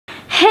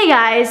Hey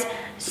guys,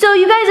 so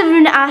you guys have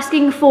been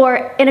asking for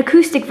an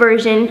acoustic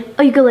version,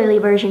 a ukulele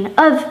version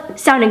of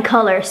Sound and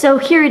Color. So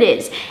here it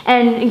is.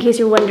 And in case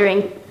you're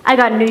wondering, I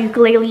got a new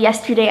ukulele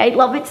yesterday. I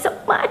love it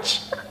so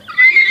much.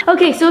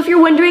 Okay, so if you're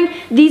wondering,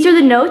 these are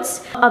the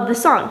notes of the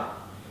song,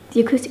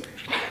 the acoustic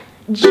version.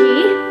 G,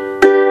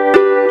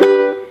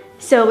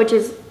 so which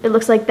is, it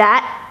looks like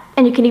that.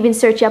 And you can even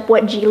search up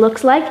what G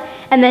looks like.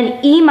 And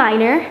then E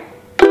minor,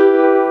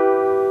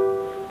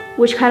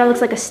 which kind of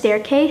looks like a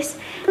staircase.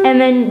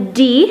 And then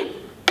D,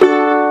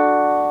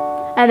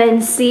 and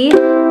then C,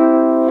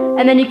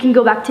 and then you can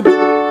go back to D.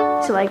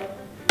 So like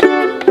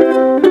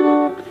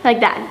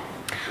that.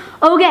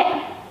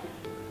 Okay,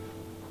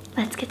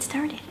 let's get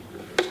started.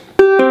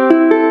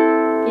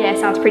 Yeah, it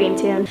sounds pretty in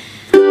tune.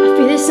 I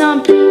feel there's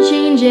something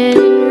changing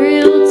in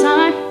real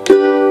time.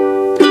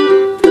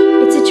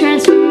 It's a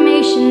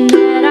transformation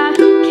that I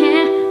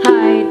can't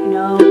hide,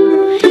 no.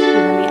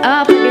 Giving me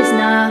up like it's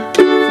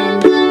nothing,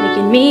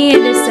 making me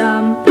into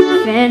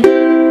something.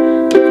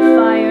 With the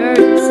fire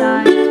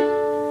inside,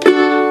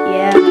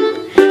 yeah.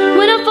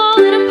 When I'm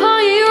falling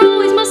apart, you're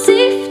always my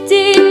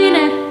safety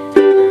net.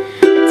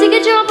 I take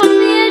a jump off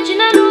the edge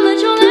and I know that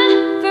you'll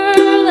never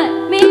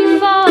let me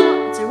fall.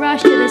 It's a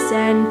rush to the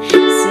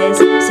senses,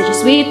 such a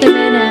sweet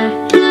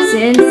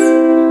reminiscence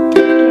I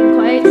can't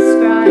quite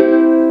describe.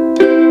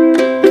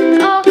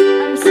 Oh,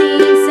 I'm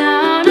seeing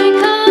sound and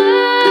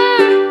color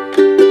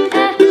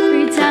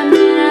every time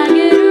that I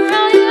get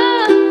around you.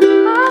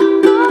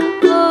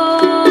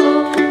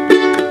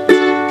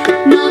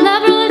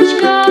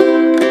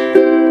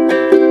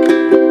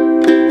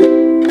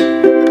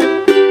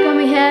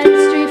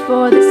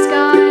 For the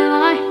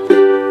skyline,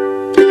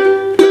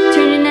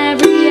 turning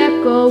every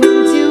echo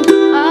into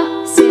a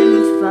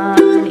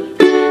symphony,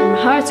 and my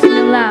heart's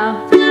screaming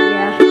loud,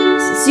 yeah,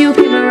 since you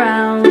came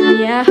around,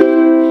 yeah,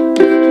 you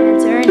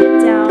can't turn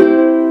it down.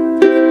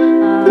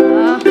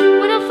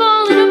 When I'm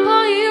falling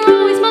apart, you're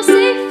always my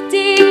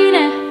safety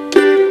net.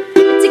 I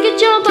take a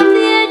jump off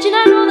the edge and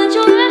I know that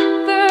you'll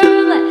never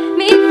let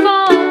me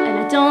fall. And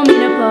I don't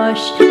mean to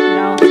push,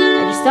 no, I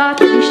just thought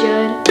that you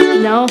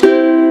should know.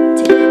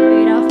 Take the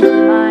weight off my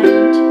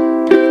mind.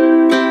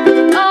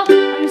 Oh,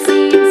 I'm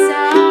seeing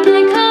sound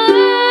and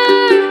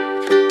color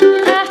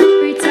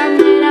every time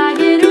that I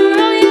get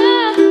around you.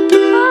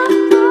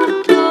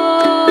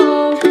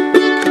 Oh,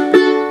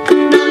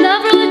 and I'll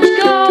never let you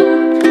go.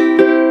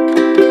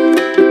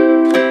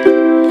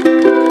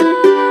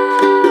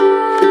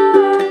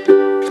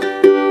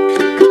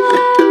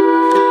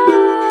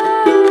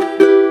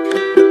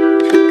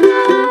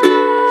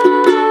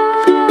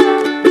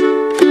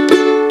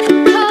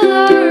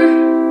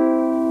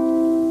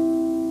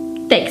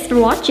 Thanks for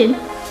watching.